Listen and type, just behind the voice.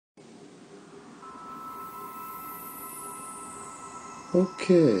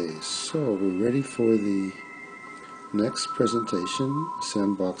Okay, so we're ready for the next presentation,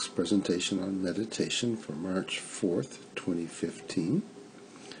 Sandbox presentation on meditation for March 4th, 2015.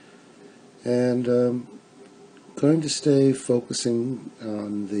 And going to stay focusing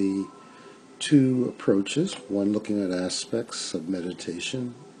on the two approaches, one looking at aspects of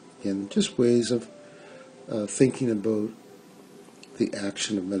meditation and just ways of thinking about the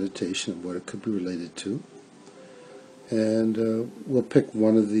action of meditation and what it could be related to. And we'll pick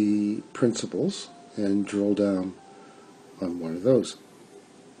one of the principles and drill down on one of those.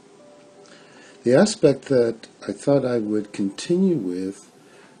 The aspect that I thought I would continue with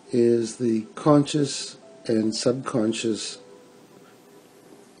is the conscious and subconscious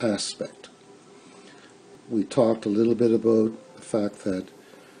aspect. We talked a little bit about the fact that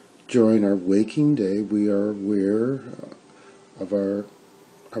during our waking day we are aware of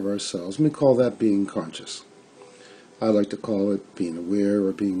ourselves, and we call that being conscious. I like to call it being aware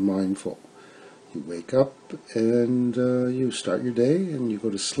or being mindful. You wake up and you start your day, and you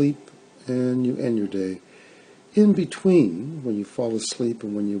go to sleep and you end your day. In between, when you fall asleep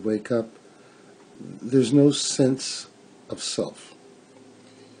and when you wake up, there's no sense of self.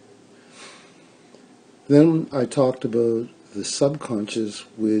 Then I talked about the subconscious,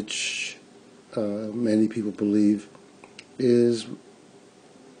 which many people believe is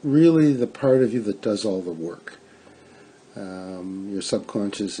really the part of you that does all the work. Your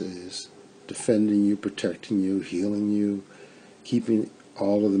subconscious is defending you, protecting you, healing you, keeping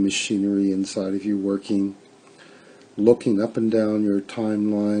all of the machinery inside of you working, looking up and down your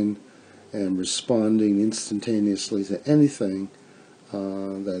timeline, and responding instantaneously to anything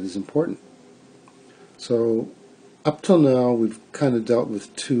that is important. So up till now, we've kind of dealt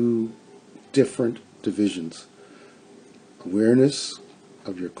with two different divisions. Awareness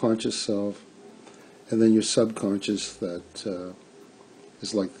of your conscious self, and then your subconscious that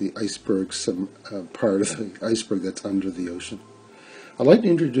is like the iceberg, some part of the iceberg that's under the ocean. I'd like to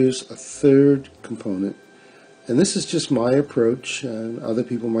introduce a third component, and this is just my approach, and other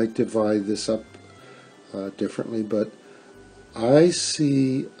people might divide this up differently, but I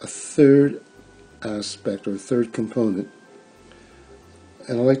see a third aspect or third component,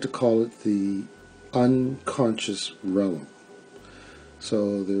 and I like to call it the unconscious realm.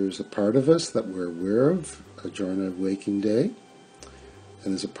 So there's a part of us that we're aware of during our waking day,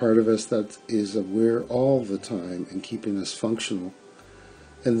 and there's a part of us that is aware all the time and keeping us functional.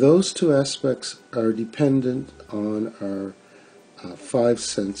 And those two aspects are dependent on our five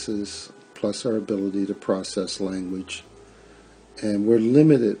senses, plus our ability to process language. And we're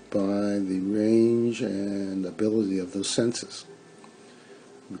limited by the range and ability of those senses.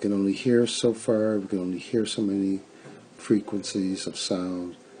 We can only hear so far, we can only hear so many frequencies of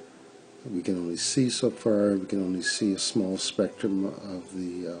sound. We can only see so far, we can only see a small spectrum of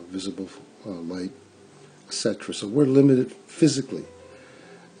the visible light, etc. So we're limited physically,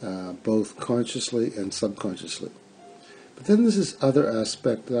 both consciously and subconsciously. But then there's this other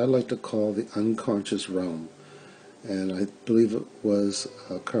aspect that I like to call the unconscious realm. And I believe it was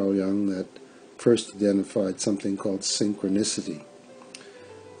Carl Jung that first identified something called synchronicity.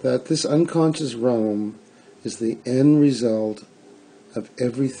 That this unconscious realm is the end result of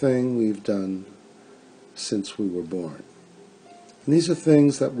everything we've done since we were born. And these are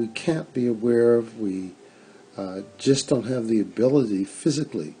things that we can't be aware of. We just don't have the ability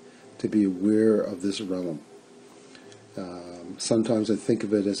physically to be aware of this realm. Sometimes I think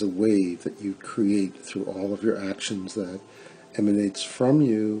of it as a wave that you create through all of your actions that emanates from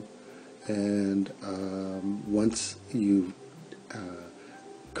you, and once you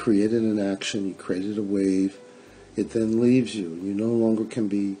created an action, you created a wave, it then leaves you. You no longer can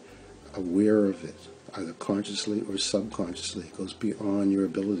be aware of it, either consciously or subconsciously. It goes beyond your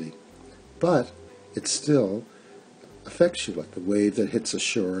ability. But it still affects you, like the wave that hits a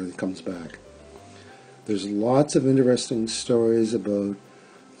shore and comes back. There's lots of interesting stories about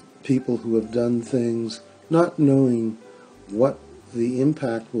people who have done things not knowing what the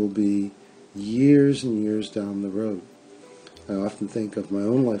impact will be years and years down the road. I often think of my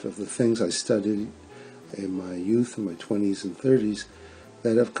own life, of the things I studied in my youth, in my 20s and 30s,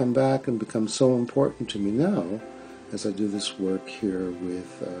 that have come back and become so important to me now as I do this work here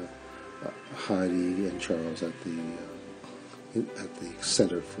with Heidi and Charles at the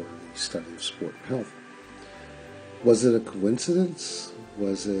Center for the Study of Sport and Health. Was it a coincidence?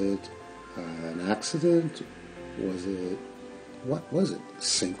 Was it an accident? What was it?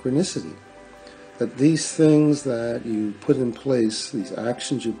 Synchronicity. That these things that you put in place, these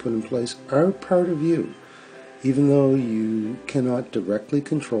actions you put in place, are part of you. Even though you cannot directly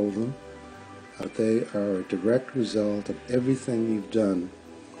control them, They are a direct result of everything you've done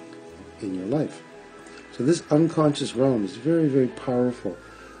in your life. So this unconscious realm is very, very powerful,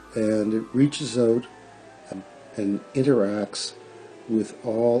 and it reaches out and interacts with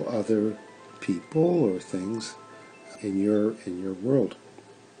all other people or things in your world.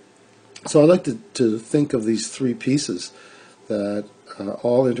 So I like to think of these three pieces that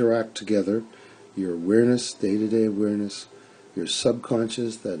all interact together: your awareness, day-to-day awareness, your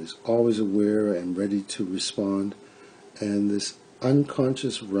subconscious that is always aware and ready to respond, and this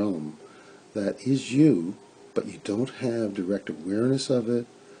unconscious realm that is you, but you don't have direct awareness of it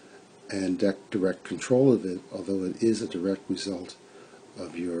and direct control of it, although it is a direct result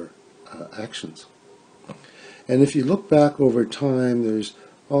of your actions. And if you look back over time, there's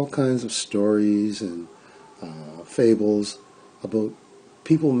all kinds of stories and fables about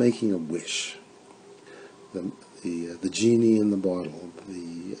people making a wish. The genie in the bottle,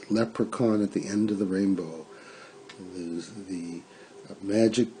 the leprechaun at the end of the rainbow, the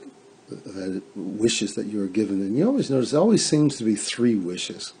magic wishes that you are given. And you always notice it always seems to be three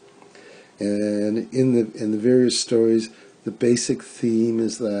wishes. And in the various stories, the basic theme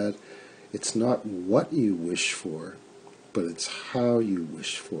is that it's not what you wish for, but it's how you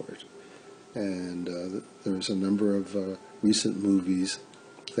wish for it. And there's a number of recent movies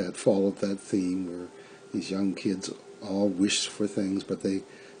that followed that theme, where these young kids all wished for things, but they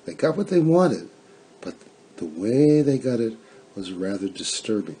got what they wanted, but the way they got it was rather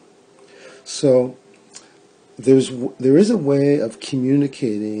disturbing. So there is a way of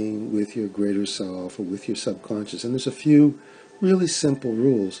communicating with your greater self or with your subconscious, and there's a few really simple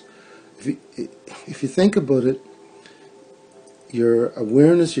rules. If you think about it, your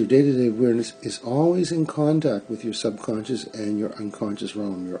awareness, your day-to-day awareness, is always in contact with your subconscious and your unconscious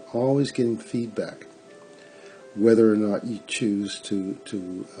realm. You're always getting feedback, whether or not you choose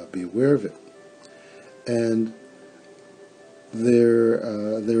to be aware of it. And there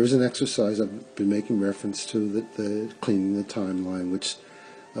is an exercise I've been making reference to, the cleaning the timeline, which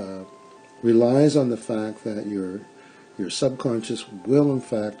relies on the fact that your subconscious will, in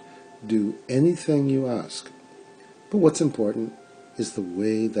fact, do anything you ask. But what's important is the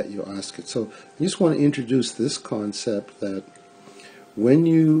way that you ask it. So I just want to introduce this concept that when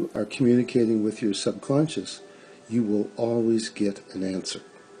you are communicating with your subconscious, you will always get an answer.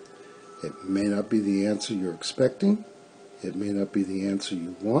 It may not be the answer you're expecting, it may not be the answer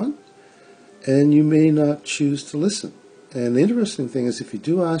you want, and you may not choose to listen. And the interesting thing is, if you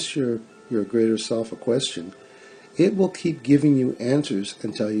do ask your greater self a question, it will keep giving you answers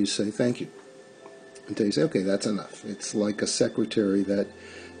until you say thank you. Until you say, okay, that's enough. It's like a secretary that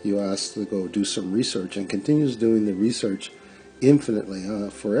you ask to go do some research and continues doing the research infinitely,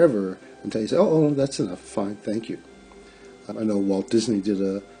 forever, until you say, oh, that's enough, fine, thank you. I know Walt Disney did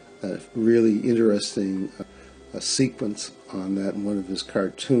a really interesting sequence on that in one of his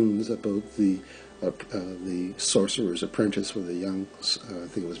cartoons about the Sorcerer's Apprentice, with a young, I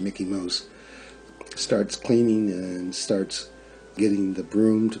think it was Mickey Mouse, starts cleaning and starts getting the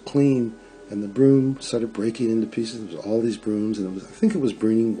broom to clean, and the broom started breaking into pieces. There was all these brooms, and I think it was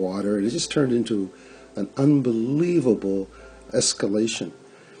bringing water, and it just turned into an unbelievable escalation.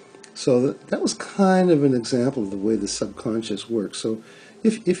 So that was kind of an example of the way the subconscious works. So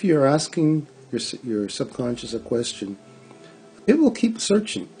if you're asking your subconscious a question, it will keep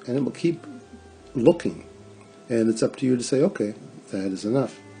searching, and it will keep looking, and it's up to you to say, okay, that is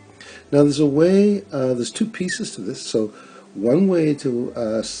enough. Now there's a way, there's two pieces to this. So one way to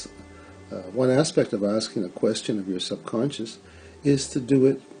one aspect of asking a question of your subconscious is to do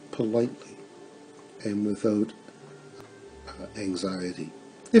it politely and without anxiety,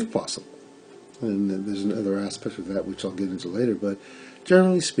 if possible. And there's another aspect of that which I'll get into later, but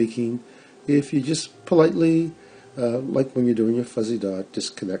generally speaking, if you just politely, like when you're doing your fuzzy dot,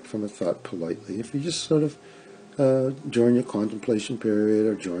 disconnect from a thought politely. If you just sort of, during your contemplation period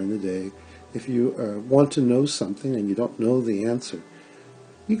or during the day, if you want to know something and you don't know the answer,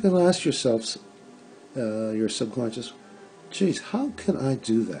 you can ask yourself, your subconscious, geez, how can I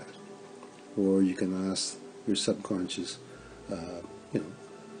do that? Or you can ask your subconscious,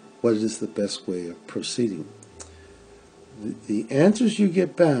 what is the best way of proceeding? The answers you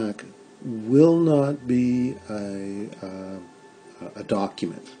get back will not be a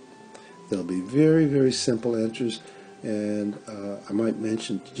document. They'll be very, very simple answers, and I might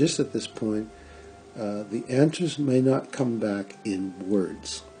mention just at this point, the answers may not come back in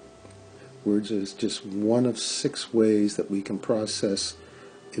words. Words is just one of 6 ways that we can process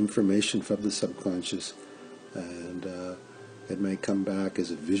information from the subconscious, and It may come back as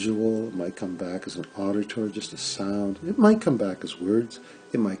a visual, it might come back as an auditory, just a sound. It might come back as words,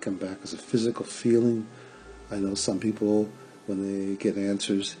 it might come back as a physical feeling. I know some people, when they get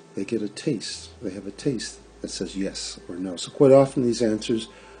answers, they get a taste. They have a taste that says yes or no. So quite often these answers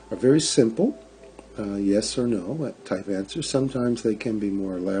are very simple, yes or no type answers. Sometimes they can be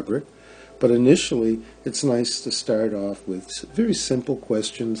more elaborate. But initially, it's nice to start off with very simple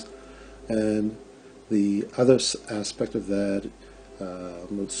questions, and the other aspect of that,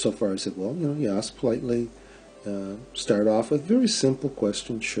 so far I said, well, you ask politely, start off with very simple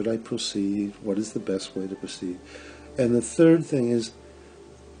questions. Should I proceed? What is the best way to proceed? And the third thing is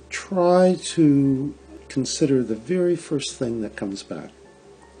try to consider the very first thing that comes back.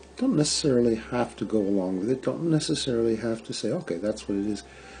 Don't necessarily have to go along with it. Don't necessarily have to say, okay, that's what it is.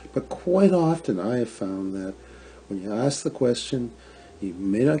 But quite often I have found that when you ask the question, you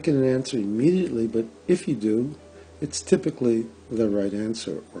may not get an answer immediately, but if you do, it's typically the right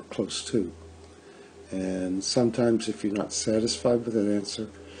answer or close to. And sometimes if you're not satisfied with that answer,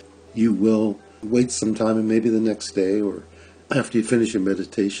 you will wait some time, and maybe the next day or after you finish your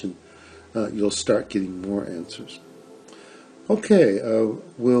meditation, you'll start getting more answers. Okay,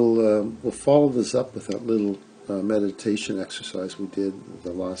 we'll follow this up with that little meditation exercise we did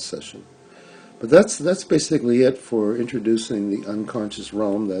the last session. But that's basically it for introducing the unconscious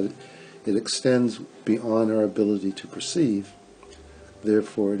realm, that it extends beyond our ability to perceive.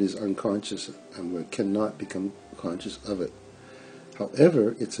 Therefore, it is unconscious, and we cannot become conscious of it.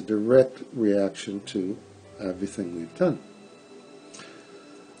 However, it's a direct reaction to everything we've done.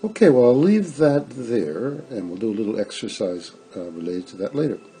 Okay, well, I'll leave that there, and we'll do a little exercise related to that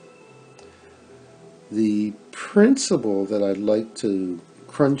later. The principle that I'd like to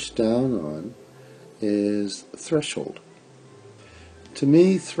crunch down on is threshold. To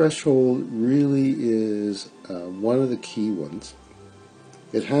me, threshold really is one of the key ones.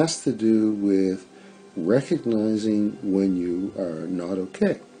 It has to do with recognizing when you are not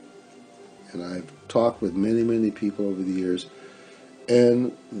okay. And I've talked with many, many people over the years,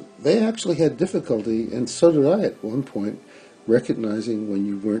 and they actually had difficulty, and so did I at one point, recognizing when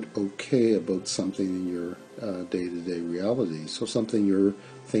you weren't okay about something in your day-to-day reality. So something you're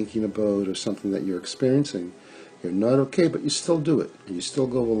thinking about or something that you're experiencing, you're not okay, but you still do it, and you still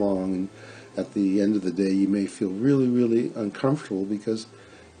go along, and at the end of the day you may feel really, really uncomfortable because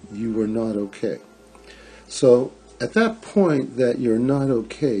you were not okay. So at that point that you're not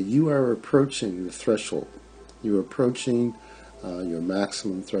okay, you are approaching the threshold. You're approaching your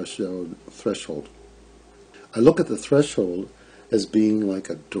maximum threshold. I look at the threshold as being like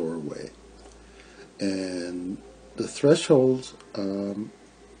a doorway. And the threshold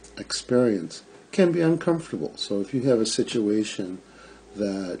experience can be uncomfortable. So if you have a situation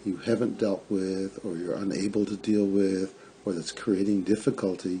that you haven't dealt with, or you're unable to deal with, or that's creating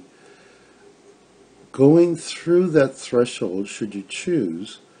difficulty, going through that threshold, should you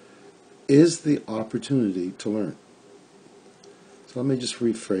choose, is the opportunity to learn. So let me just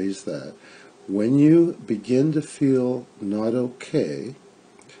rephrase that. When you begin to feel not okay,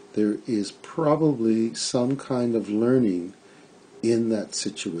 there is probably some kind of learning in that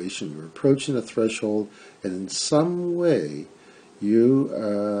situation. You're approaching a threshold, and in some way you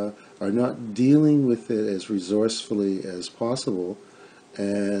are not dealing with it as resourcefully as possible,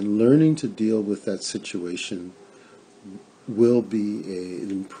 and learning to deal with that situation will be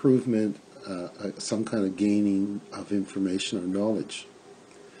an improvement, some kind of gaining of information or knowledge.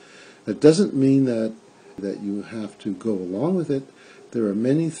 That doesn't mean that you have to go along with it. There are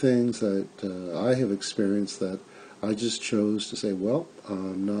many things that I have experienced that I just chose to say, well,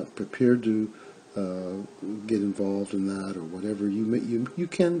 I'm not prepared to get involved in that, or whatever. You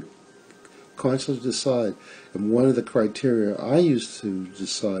can consciously decide. And one of the criteria I use to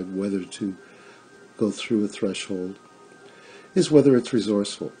decide whether to go through a threshold is whether it's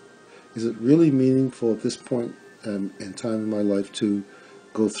resourceful. Is it really meaningful at this point in time in my life to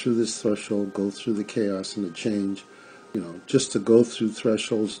go through this threshold, go through the chaos and the change? Just to go through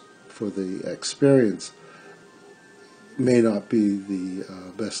thresholds for the experience may not be the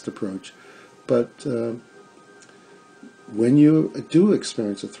best approach. But when you do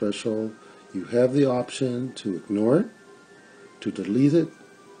experience a threshold, you have the option to ignore it, to delete it,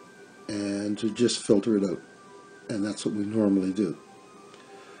 and to just filter it out. And that's what we normally do.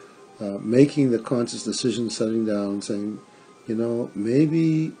 Making the conscious decision, setting down and saying,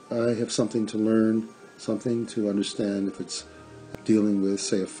 maybe I have something to learn, something to understand, if it's dealing with,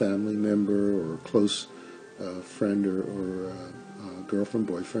 say, a family member or a close friend or girlfriend,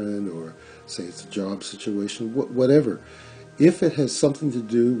 boyfriend, or say it's a job situation, whatever. If it has something to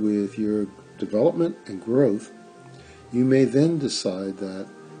do with your development and growth, you may then decide that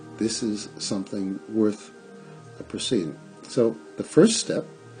this is something worth proceeding. So the first step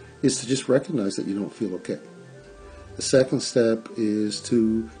is to just recognize that you don't feel okay. The second step is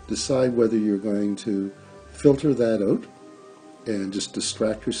to decide whether you're going to filter that out and just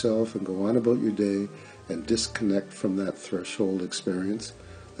distract yourself and go on about your day and disconnect from that threshold experience,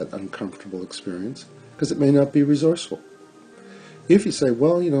 that uncomfortable experience, because it may not be resourceful. If you say,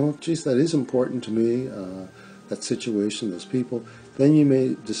 well, geez, that is important to me, that situation, those people, then you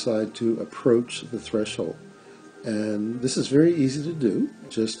may decide to approach the threshold. And this is very easy to do.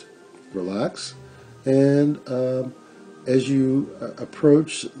 Just relax. And as you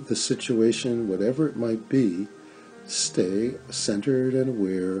approach the situation, whatever it might be, stay centered and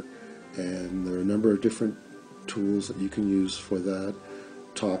aware. And there are a number of different tools that you can use for that.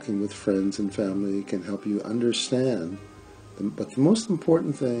 Talking with friends and family can help you understand. But the most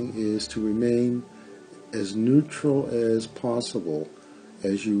important thing is to remain as neutral as possible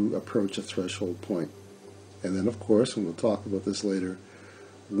as you approach a threshold point. And then, of course, and we'll talk about this later,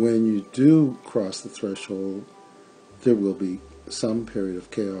 when you do cross the threshold, there will be some period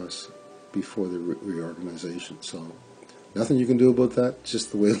of chaos before the reorganization. So nothing you can do about that,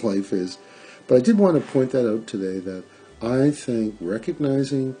 just the way life is. But I did want to point that out today, that I think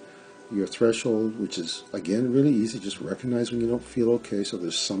recognizing your threshold, which is, again, really easy, just recognize when you don't feel okay, so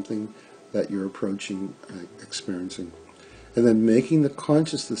there's something that you're approaching, experiencing, and then making the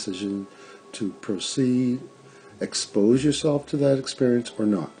conscious decision to proceed, expose yourself to that experience or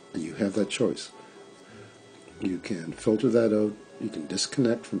not, and you have that choice. You can filter that out, you can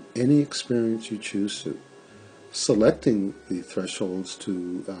disconnect from any experience you choose to. Selecting the thresholds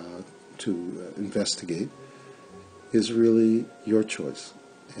to investigate is really your choice.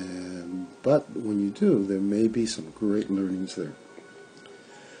 But when you do, there may be some great learnings there.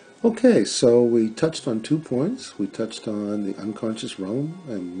 Okay, so we touched on 2 points. We touched on the unconscious realm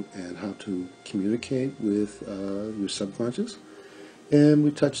and how to communicate with your subconscious. And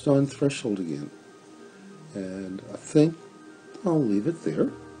we touched on threshold again. And I think I'll leave it there.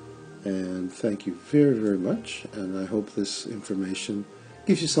 And thank you very, very much. And I hope this information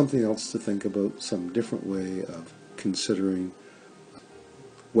gives you something else to think about, some different way of considering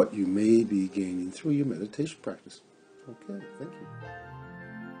what you may be gaining through your meditation practice. Okay, thank you.